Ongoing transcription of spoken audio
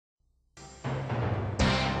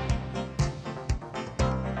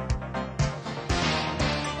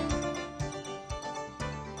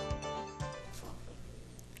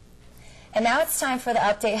And now it's time for the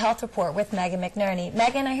Update Health Report with Megan McNerney.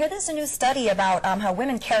 Megan, I hear there's a new study about how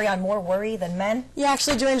women carry on more worry than men. Yeah,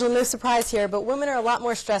 actually, Joangela, no surprise here, but women are a lot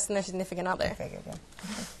more stressed than their significant other. I figured, yeah.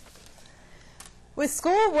 With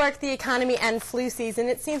school, work, the economy, and flu season,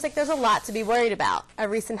 it seems like there's a lot to be worried about. A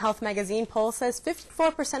recent Health magazine poll says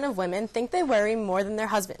 54% of women think they worry more than their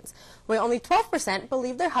husbands, while only 12%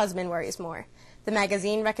 believe their husband worries more. The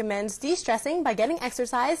magazine recommends de-stressing by getting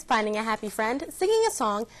exercise, finding a happy friend, singing a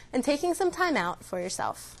song, and taking some time out for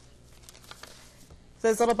yourself.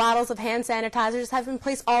 Those little bottles of hand sanitizers have been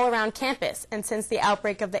placed all around campus, and since the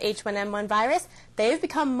outbreak of the H1N1 virus, they've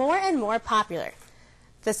become more and more popular.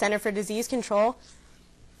 The Center for Disease Control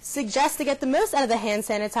suggests to get the most out of the hand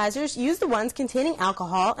sanitizers, use the ones containing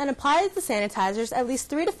alcohol and apply the sanitizers at least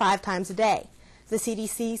 3 to 5 times a day. The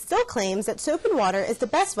CDC still claims that soap and water is the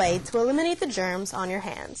best way to eliminate the germs on your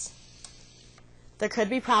hands. There could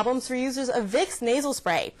be problems for users of Vicks nasal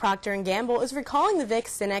spray. Procter & Gamble is recalling the Vicks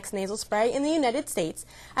Sinex nasal spray in the United States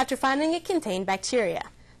after finding it contained bacteria.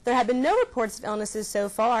 There have been no reports of illnesses so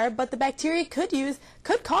far, but the bacteria could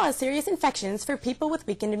cause serious infections for people with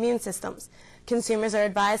weakened immune systems. Consumers are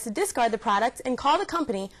advised to discard the product and call the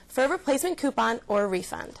company for a replacement coupon or a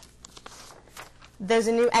refund. There's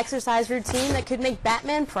a new exercise routine that could make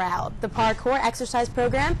Batman proud. The parkour exercise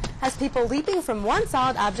program has people leaping from one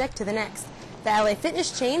solid object to the next. The LA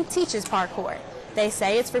Fitness chain teaches parkour. They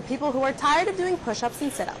say it's for people who are tired of doing push-ups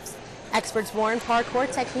and sit-ups. Experts warn parkour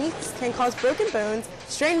techniques can cause broken bones,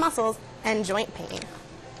 strained muscles, and joint pain.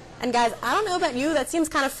 And guys, I don't know about you, that seems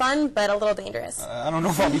kind of fun, but a little dangerous. I don't know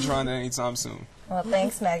if I'll be trying that anytime soon. Well,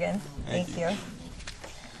 thanks, Megan. Thank you.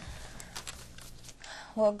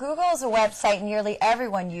 Well, Google is a website nearly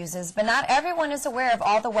everyone uses, but not everyone is aware of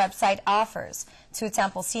all the website offers. 2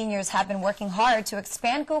 Temple seniors have been working hard to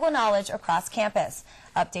expand Google knowledge across campus.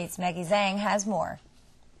 Updates Maggie Zhang has more.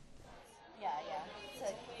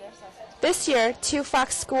 This year, 2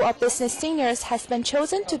 Fox School of Business seniors has been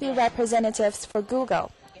chosen to be representatives for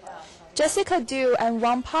Google. Jessica Du and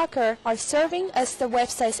Ron Parker are serving as the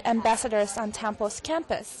website's ambassadors on Temple's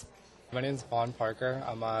campus. My name is Vaughn Parker.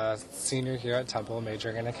 I'm a senior here at Temple,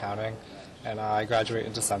 majoring in accounting, and I graduate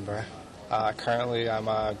in December. Currently, I'm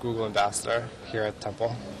a Google ambassador here at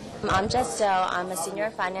Temple. I'm Jess Doe. I'm a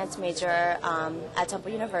senior finance major at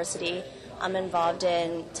Temple University. I'm involved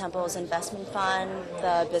in Temple's investment fund,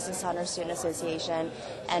 the Business Honor Student Association,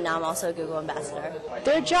 and now I'm also a Google ambassador.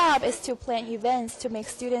 Their job is to plan events to make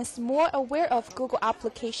students more aware of Google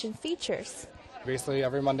application features. Basically,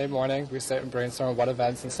 every Monday morning, we sit and brainstorm what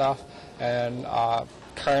events and stuff, and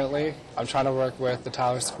currently, I'm trying to work with the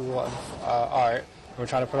Tyler School of Art. We're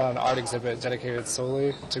trying to put on an art exhibit dedicated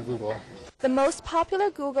solely to Google. The most popular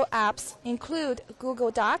Google apps include Google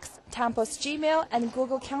Docs, Temple's Gmail, and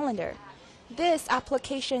Google Calendar. These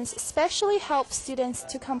applications especially help students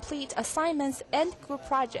to complete assignments and group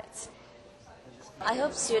projects. I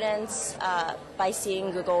hope students, by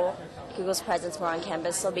seeing Google's presence more on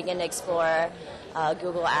campus, will begin to explore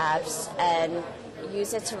Google apps and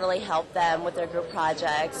use it to really help them with their group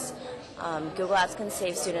projects. Google apps can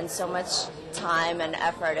save students so much time and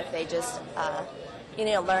effort if they just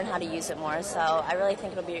learn how to use it more. So I really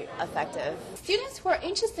think it'll be effective. Students who are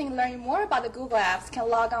interested in learning more about the Google apps can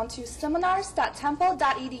log on to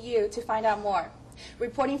seminars.temple.edu to find out more.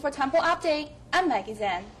 Reporting for Temple Update, I'm Maggie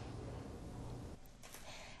Zhang.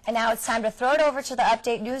 And now it's time to throw it over to the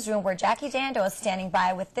Update newsroom where Jackie Dando is standing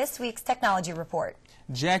by with this week's technology report.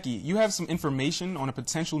 Jackie, you have some information on a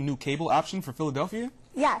potential new cable option for Philadelphia?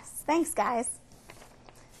 Yes, thanks guys.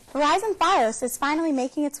 Verizon Fios is finally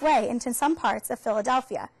making its way into some parts of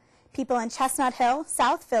Philadelphia. People in Chestnut Hill,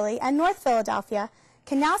 South Philly, and North Philadelphia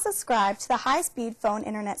can now subscribe to the high-speed phone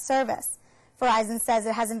internet service. Verizon says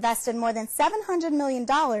it has invested more than $700 million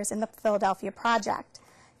in the Philadelphia project.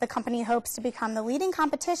 The company hopes to become the leading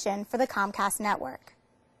competition for the Comcast network.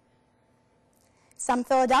 Some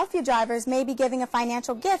Philadelphia drivers may be giving a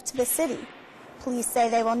financial gift to the city. Police say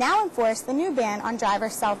they will now enforce the new ban on driver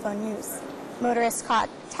cell phone use. Motorists caught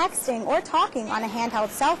texting or talking on a handheld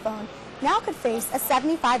cell phone now could face a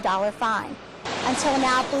 $75 fine. Until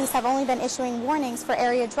now, police have only been issuing warnings for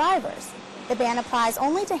area drivers. The ban applies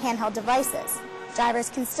only to handheld devices. Drivers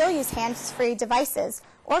can still use hands-free devices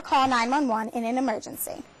or call 911 in an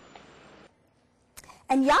emergency.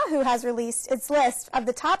 And Yahoo has released its list of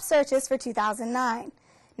the top searches for 2009.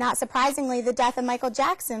 Not surprisingly, the death of Michael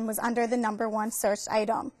Jackson was under the #1 searched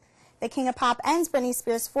item. The King of Pop ends Britney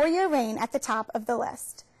Spears' 4-year reign at the top of the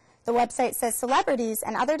list. The website says celebrities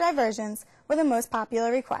and other diversions were the most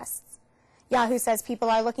popular requests. Yahoo says people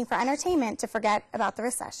are looking for entertainment to forget about the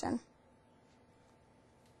recession.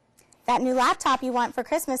 That new laptop you want for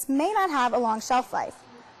Christmas may not have a long shelf life.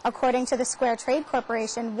 According to the Square Trade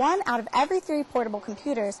Corporation, 1 out of every 3 portable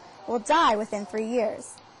computers will die within 3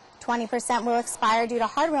 years. 20% will expire due to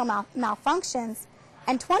hardware malfunctions,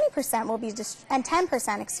 and 10%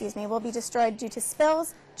 will be destroyed due to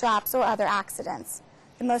spills, drops, or other accidents.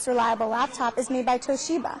 The most reliable laptop is made by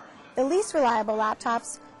Toshiba. The least reliable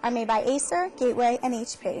laptops are made by Acer, Gateway, and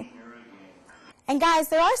HP. And guys,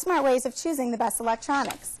 there are smart ways of choosing the best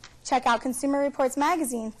electronics. Check out Consumer Reports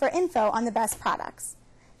magazine for info on the best products.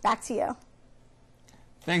 Back to you.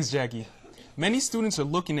 Thanks, Jackie. Many students are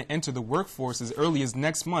looking to enter the workforce as early as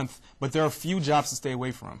next month, but there are few jobs to stay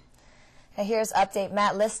away from. And here's Update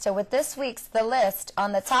Matt Lista with this week's The List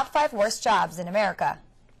on the top 5 worst jobs in America.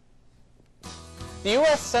 The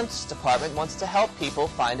U.S. Census Department wants to help people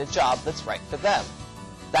find a job that's right for them.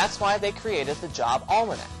 That's why they created the Job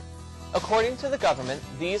Almanac. According to the government,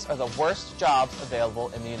 these are the worst jobs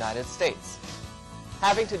available in the United States.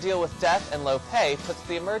 Having to deal with death and low pay puts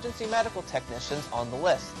the emergency medical technicians on the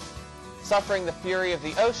list. Suffering the fury of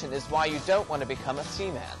the ocean is why you don't want to become a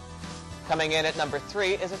seaman. Coming in at number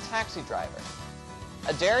 3 is a taxi driver.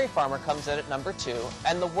 A dairy farmer comes in at number 2,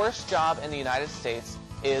 and the worst job in the United States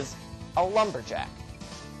is a lumberjack.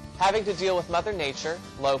 Having to deal with Mother Nature,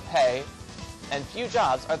 low pay, and few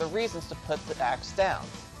jobs are the reasons to put the axe down.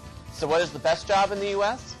 So what is the best job in the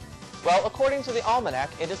U.S.? Well, according to the Almanac,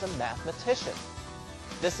 it is a mathematician.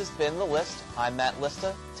 This has been The List. I'm Matt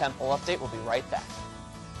Lista. Temple Update will be right back.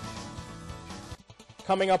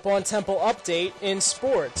 Coming up on Temple Update, in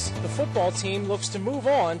sports, the football team looks to move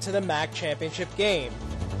on to the MAC championship game.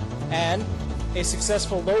 And a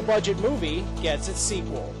successful low-budget movie gets its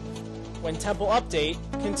sequel. When Temple Update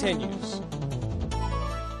continues.